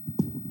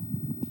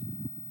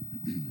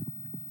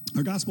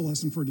Our gospel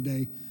lesson for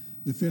today,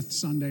 the fifth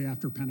Sunday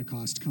after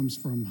Pentecost, comes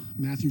from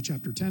Matthew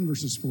chapter 10,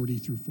 verses 40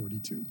 through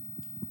 42.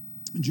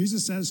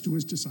 Jesus says to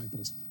his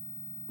disciples,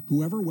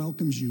 "Whoever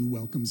welcomes you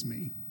welcomes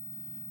me,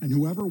 and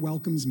whoever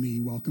welcomes me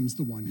welcomes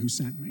the one who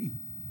sent me.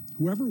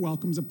 Whoever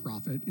welcomes a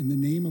prophet in the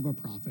name of a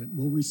prophet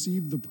will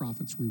receive the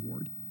prophet's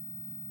reward.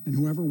 And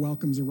whoever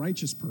welcomes a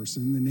righteous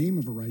person in the name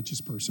of a righteous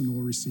person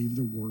will receive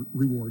the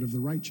reward of the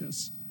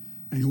righteous.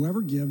 And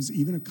whoever gives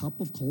even a cup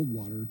of cold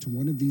water to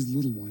one of these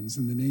little ones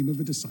in the name of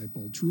a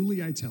disciple,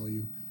 truly I tell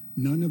you,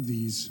 none of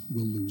these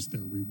will lose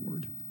their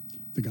reward."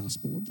 The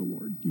gospel of the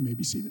Lord. You may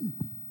be seated.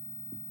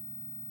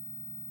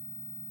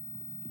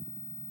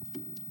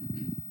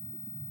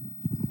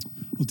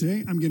 Well,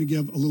 today I'm going to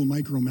give a little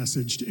micro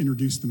message to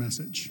introduce the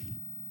message.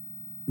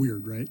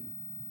 Weird, right?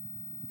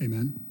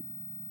 Amen.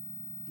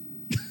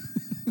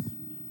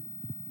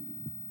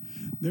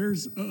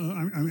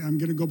 I'm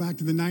going to go back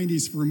to the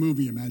 90s for a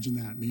movie. Imagine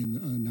that, me in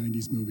a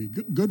 90s movie.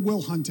 Good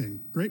Will Hunting.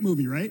 Great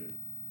movie, right?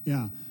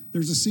 Yeah.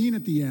 There's a scene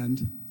at the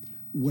end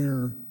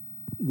where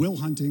Will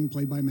Hunting,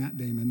 played by Matt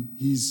Damon,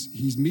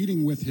 he's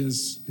meeting with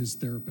his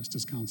therapist,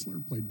 his counselor,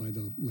 played by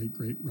the late,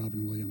 great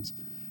Robin Williams.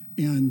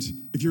 And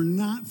if you're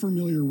not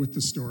familiar with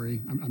the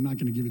story, I'm not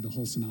going to give you the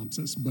whole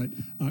synopsis, but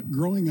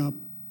growing up,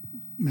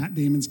 Matt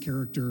Damon's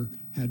character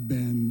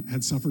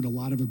had suffered a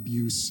lot of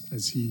abuse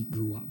as he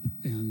grew up.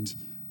 And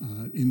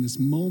in this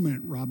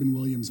moment, Robin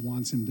Williams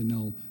wants him to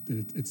know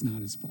that it's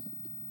not his fault,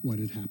 what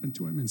had happened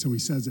to him. And so he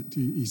says,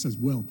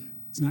 "Will,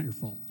 it's not your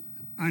fault."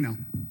 "I know.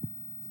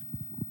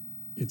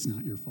 It's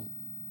not your fault."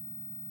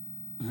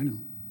 "I know.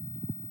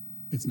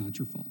 It's not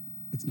your fault.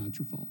 It's not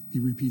your fault." He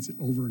repeats it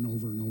over and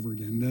over and over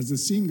again. And as the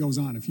scene goes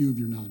on, a few of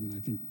you are nodding. I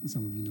think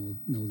some of you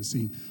know the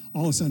scene.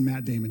 All of a sudden,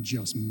 Matt Damon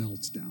just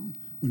melts down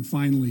when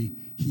finally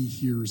he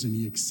hears and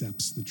he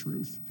accepts the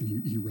truth and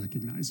he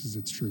recognizes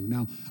it's true.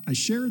 Now, I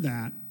share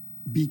that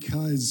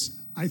because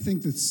I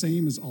think the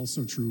same is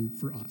also true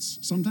for us.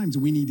 Sometimes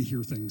we need to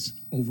hear things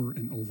over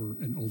and over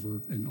and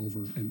over and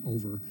over and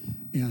over.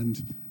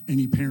 And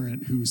any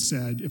parent who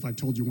said, "If I've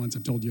told you once,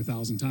 I've told you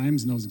 1,000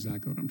 times," knows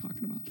exactly what I'm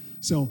talking about.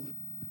 So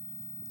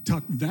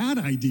tuck that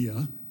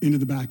idea into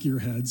the back of your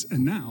heads,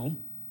 and now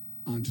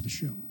onto the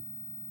show.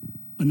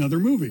 Another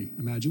movie,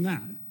 imagine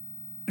that.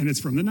 And it's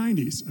from the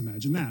 90s,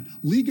 imagine that.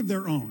 League of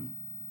Their Own.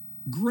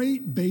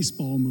 Great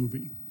baseball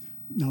movie.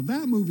 Now,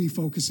 that movie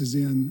focuses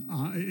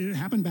it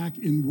happened back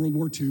in World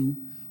War II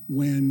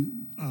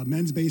when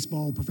men's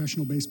baseball,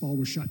 professional baseball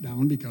was shut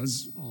down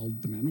because all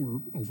the men were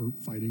over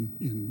fighting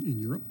in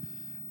Europe.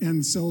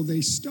 And so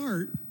they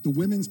start the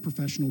Women's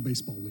Professional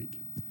Baseball League.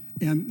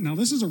 And now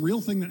this is a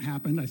real thing that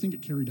happened. I think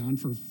it carried on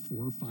for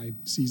 4 or 5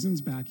 seasons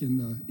back in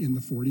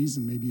the 40s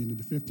and maybe into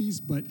the 50s.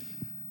 But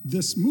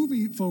this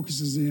movie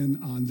focuses in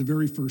on the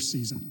very first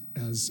season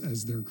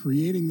as they're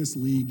creating this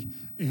league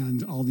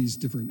and all these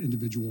different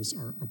individuals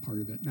are a part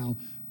of it. Now,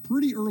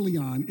 pretty early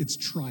on, it's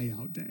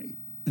tryout day.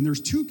 And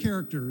there's 2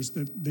 characters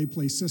that they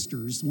play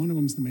sisters. One of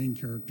them's the main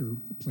character,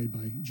 played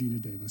by Gina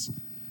Davis.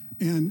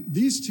 And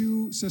these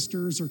 2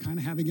 sisters are kind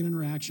of having an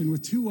interaction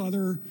with 2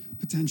 other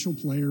potential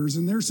players,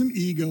 and there's some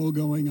ego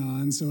going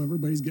on, so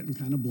everybody's getting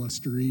kind of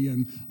blustery.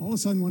 And all of a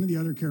sudden, one of the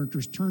other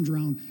characters turns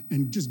around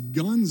and just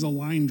guns a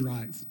line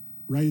drive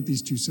right at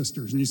these 2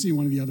 sisters. And you see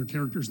one of the other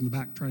characters in the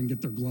back try and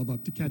get their glove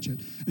up to catch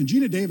it. And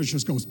Gina Davis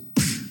just goes,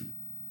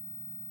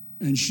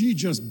 and she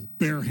just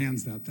bare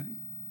hands that thing.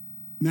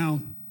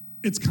 Now,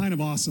 it's kind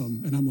of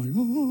awesome, and I'm like,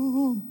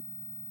 oh.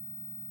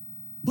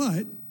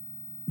 But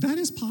that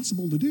is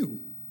possible to do.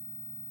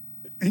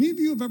 Any of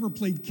you have ever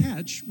played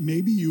catch,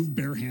 maybe you've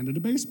barehanded a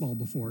baseball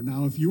before.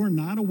 Now, if you are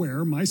not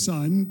aware, my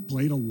son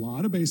played a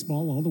lot of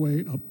baseball all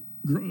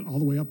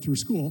the way up through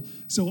school,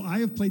 so I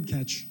have played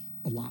catch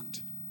a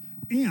lot.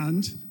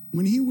 And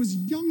when he was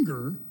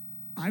younger,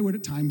 I would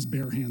at times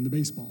barehand the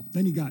baseball.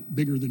 Then he got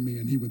bigger than me,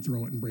 and he would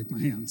throw it and break my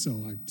hand,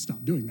 so I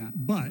stopped doing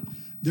that. But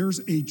there's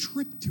a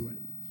trick to it.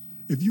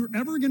 If you're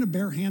ever going to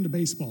barehand a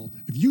baseball,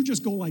 if you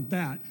just go like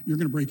that, you're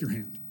going to break your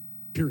hand,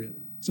 period.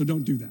 So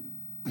don't do that.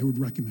 I would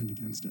recommend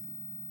against it.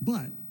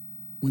 But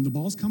when the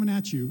ball's coming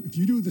at you, if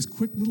you do this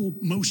quick little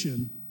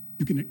motion,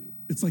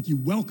 it's like you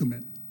welcome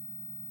it.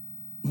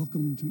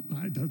 Welcome to,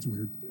 that's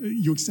weird.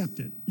 You accept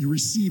it. You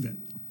receive it.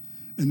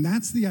 And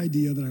that's the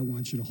idea that I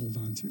want you to hold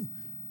on to.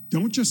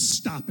 Don't just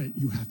stop it.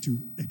 You have to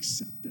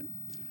accept it.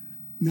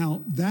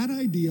 Now, that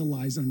idea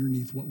lies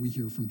underneath what we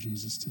hear from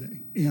Jesus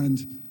today. And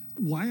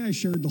why I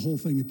shared the whole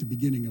thing at the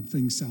beginning of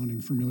things sounding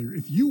familiar.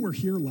 If you were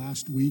here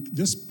last week,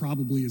 this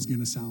probably is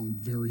going to sound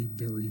very,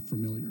 very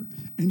familiar.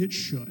 And it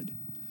should.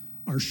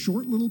 Our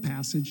short little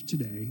passage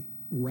today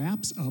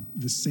wraps up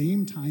the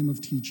same time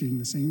of teaching,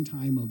 the same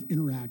time of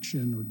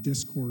interaction or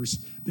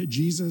discourse that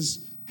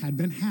Jesus had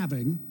been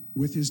having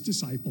with his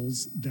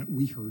disciples that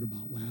we heard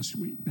about last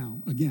week.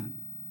 Now, again,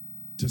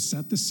 to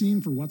set the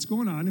scene for what's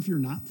going on, if you're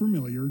not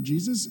familiar,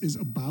 Jesus is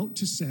about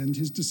to send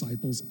his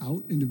disciples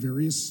out into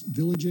various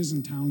villages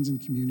and towns and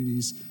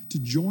communities to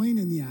join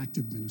in the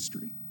active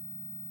ministry.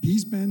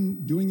 He's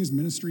been doing his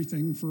ministry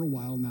thing for a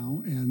while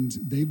now, and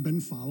they've been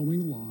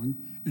following along,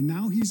 and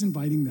now he's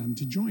inviting them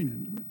to join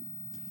into it.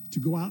 to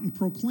go out and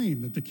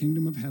proclaim that the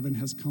kingdom of heaven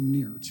has come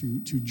near,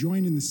 to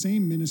join in the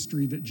same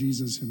ministry that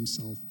Jesus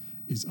himself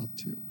is up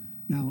to.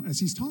 Now, as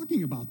he's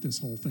talking about this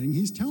whole thing,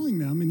 he's telling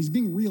them, and he's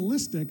being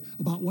realistic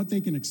about what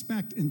they can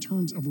expect in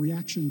terms of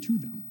reaction to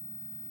them.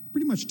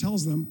 Pretty much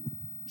tells them,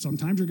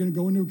 sometimes you're going to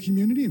go into a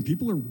community and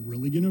people are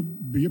really going to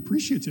be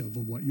appreciative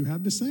of what you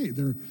have to say.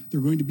 They're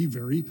going to be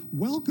very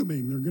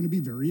welcoming. They're going to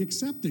be very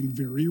accepting,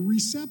 very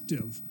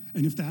receptive.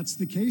 And if that's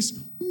the case,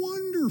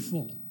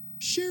 wonderful.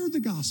 Share the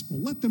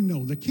gospel. Let them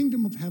know the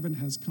kingdom of heaven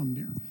has come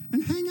near.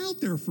 And hang out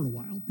there for a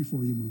while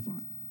before you move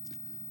on.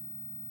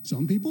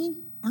 Some people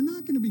are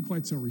not going to be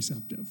quite so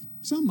receptive.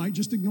 Some might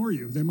just ignore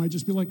you. They might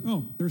just be like,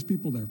 oh, there's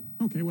people there.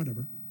 Okay,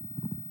 whatever.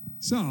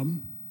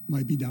 Some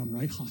might be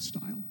downright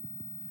hostile,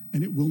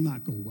 and it will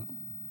not go well.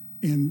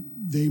 And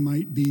they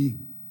might be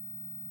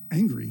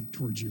angry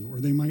towards you,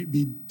 or they might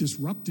be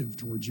disruptive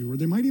towards you, or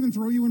they might even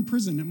throw you in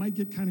prison. It might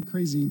get kind of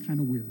crazy and kind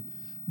of weird.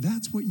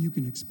 That's what you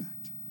can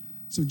expect.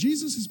 So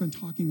Jesus has been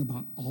talking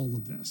about all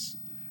of this.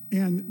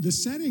 And the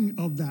setting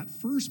of that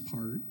first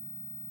part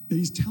that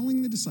he's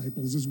telling the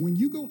disciples is when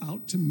you go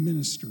out to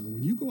minister,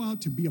 when you go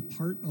out to be a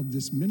part of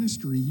this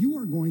ministry, you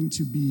are going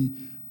to be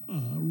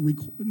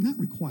not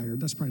required,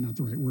 that's probably not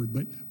the right word,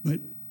 but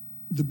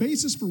the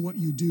basis for what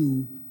you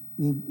do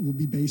will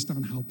be based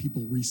on how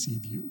people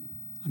receive you,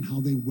 on how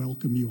they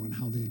welcome you, on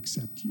how they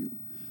accept you.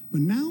 But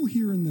now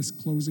here in this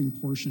closing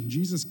portion,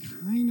 Jesus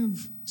kind of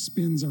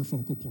spins our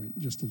focal point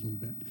just a little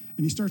bit. And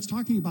he starts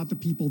talking about the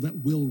people that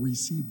will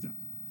receive them.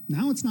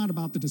 Now it's not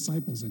about the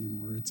disciples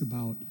anymore. It's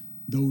about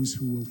those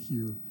who will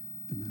hear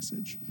the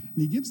message.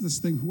 And he gives this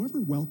thing, whoever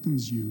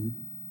welcomes you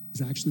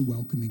is actually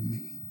welcoming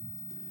me.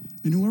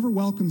 And whoever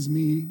welcomes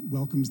me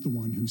welcomes the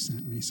one who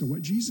sent me. So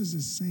what Jesus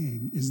is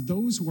saying is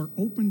those who are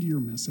open to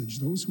your message,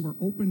 those who are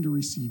open to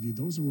receive you,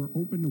 those who are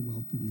open to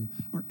welcome you,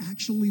 are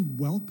actually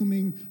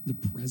welcoming the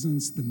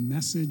presence, the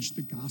message,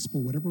 the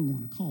gospel, whatever we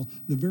want to call,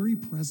 the very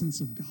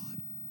presence of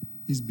God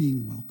is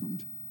being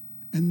welcomed.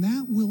 And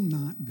that will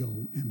not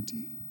go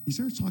empty. He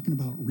starts talking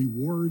about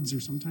rewards, or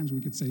sometimes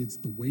we could say it's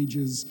the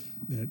wages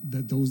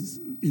that those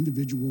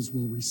individuals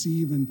will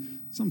receive. And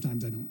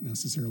sometimes I don't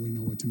necessarily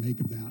know what to make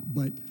of that.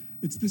 But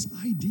it's this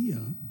idea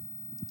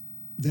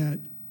that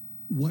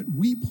what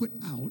we put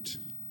out,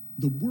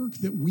 the work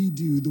that we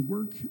do,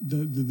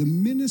 the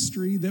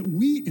ministry that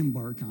we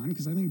embark on,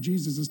 because I think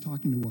Jesus is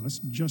talking to us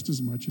just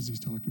as much as he's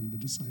talking to the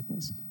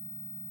disciples.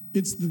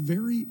 It's the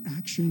very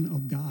action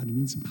of God,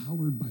 and it's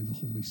empowered by the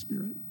Holy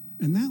Spirit.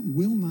 And that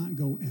will not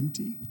go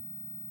empty.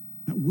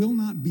 That will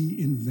not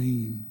be in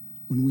vain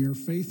when we are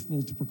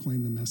faithful to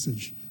proclaim the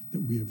message that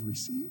we have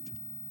received.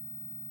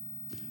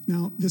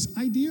 Now, this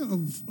idea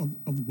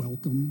of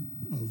welcome,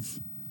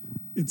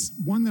 it's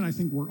one that I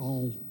think we're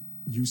all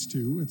used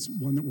to. It's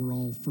one that we're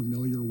all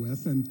familiar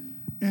with.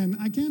 And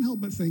I can't help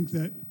but think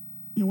that,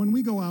 when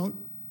we go out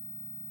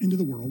into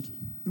the world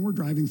and we're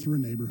driving through a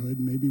neighborhood,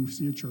 and maybe we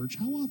see a church,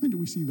 how often do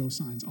we see those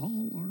signs?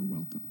 All are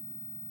welcome.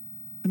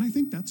 And I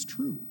think that's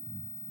true.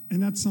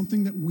 And that's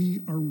something that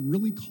we are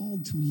really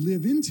called to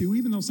live into,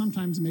 even though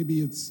sometimes maybe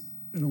it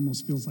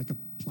almost feels like a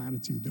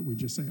platitude that we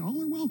just say,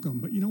 all are welcome.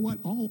 But you know what?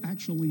 All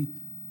actually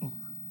are.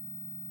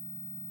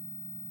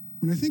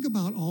 When I think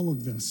about all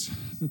of this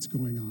that's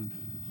going on,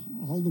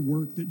 all the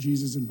work that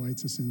Jesus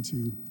invites us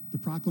into, the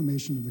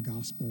proclamation of the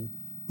gospel,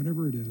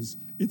 whatever it is,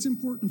 it's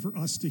important for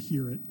us to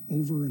hear it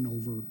over and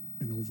over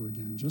and over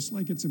again, just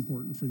like it's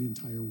important for the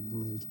entire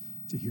world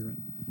to hear it.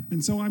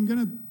 And so I'm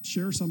going to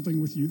share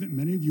something with you that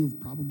many of you have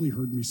probably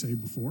heard me say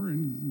before,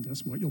 and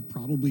guess what? You'll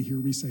probably hear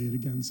me say it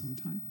again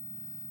sometime.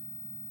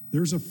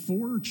 There's a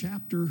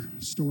 4-chapter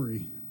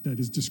story that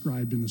is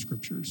described in the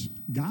scriptures.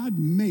 God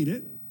made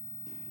it.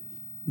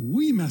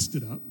 We messed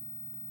it up.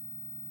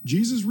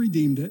 Jesus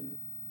redeemed it.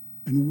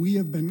 And we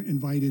have been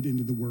invited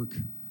into the work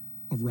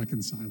of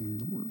reconciling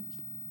the world.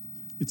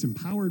 It's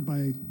empowered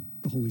by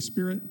the Holy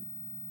Spirit.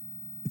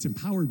 It's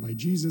empowered by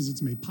Jesus.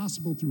 It's made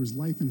possible through his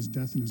life and his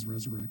death and his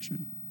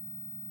resurrection.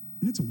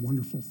 And it's a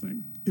wonderful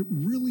thing. It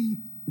really,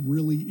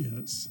 really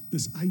is.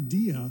 This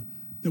idea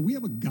that we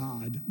have a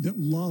God that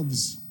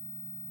loves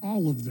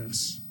all of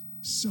this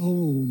so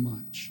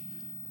much.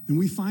 And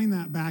we find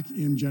that back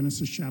in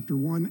Genesis chapter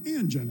 1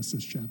 and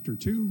Genesis chapter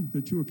 2,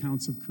 the 2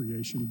 accounts of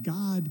creation.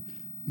 God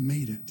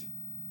made it.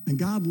 And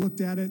God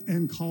looked at it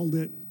and called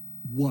it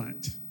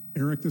what?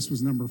 Eric, this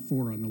was number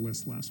 4 on the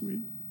list last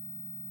week.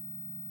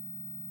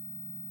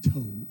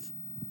 Tov.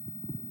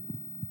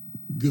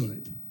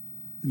 Good.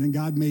 And then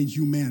God made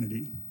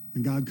humanity,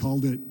 and God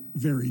called it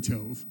very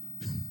Tov.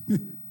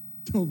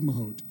 Tov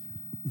Mahot.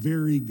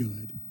 Very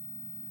good.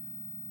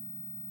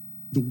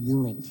 The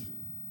world,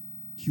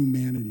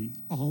 humanity,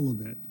 all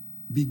of it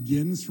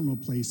begins from a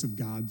place of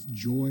God's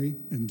joy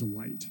and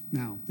delight.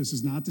 Now, this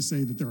is not to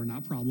say that there are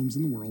not problems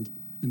in the world,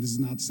 and this is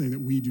not to say that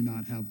we do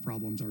not have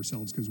problems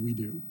ourselves, because we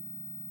do.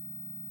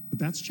 But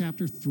that's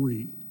chapter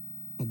 3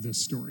 of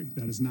this story.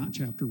 That is not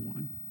chapter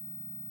 1.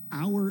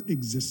 Our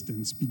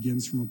existence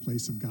begins from a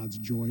place of God's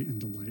joy and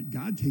delight.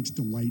 God takes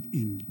delight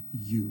in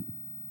you.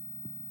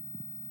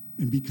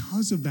 And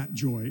because of that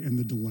joy and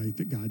the delight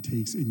that God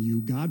takes in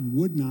you, God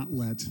would not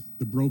let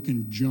the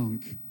broken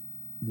junk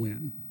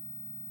win.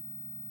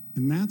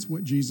 And that's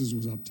what Jesus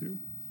was up to.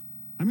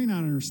 I may not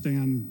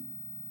understand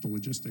the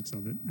logistics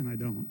of it, and I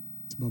don't.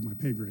 It's above my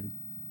pay grade.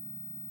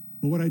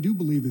 But what I do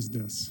believe is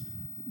this: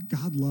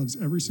 God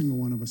loves every single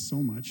one of us so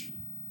much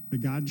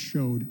that God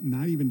showed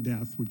not even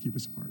death would keep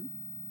us apart.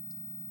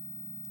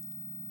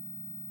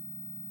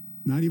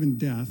 Not even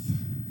death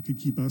could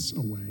keep us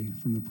away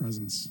from the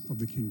presence of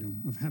the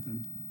kingdom of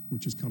heaven,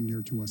 which has come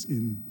near to us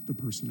in the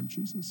person of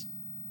Jesus.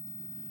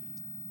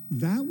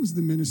 That was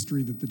the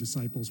ministry that the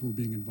disciples were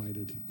being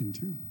invited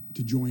into,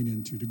 to join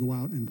into, to go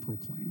out and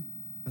proclaim.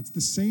 That's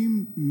the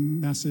same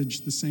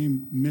message, the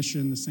same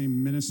mission, the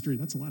same ministry.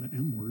 That's a lot of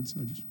M words.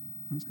 That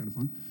was kind of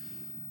fun.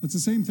 That's the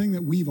same thing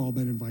that we've all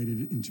been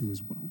invited into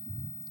as well.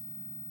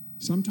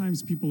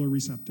 Sometimes people are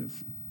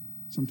receptive.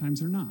 Sometimes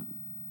they're not.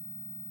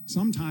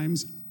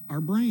 Sometimes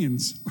our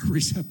brains are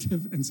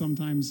receptive and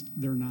sometimes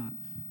they're not.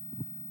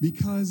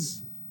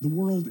 Because the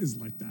world is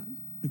like that.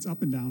 It's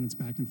up and down, it's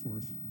back and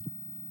forth.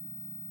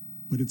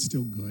 But it's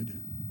still good.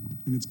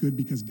 And it's good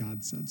because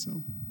God said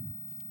so.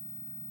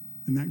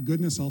 And that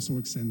goodness also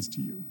extends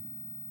to you.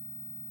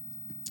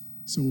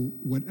 So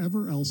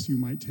whatever else you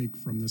might take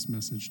from this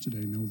message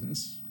today, know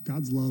this: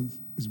 God's love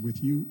is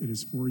with you, it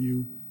is for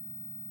you.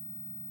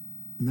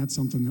 And that's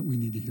something that we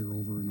need to hear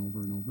over and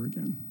over and over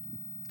again,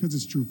 because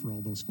it's true for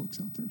all those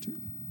folks out there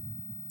too.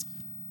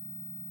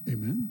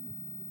 Amen.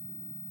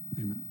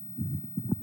 Amen.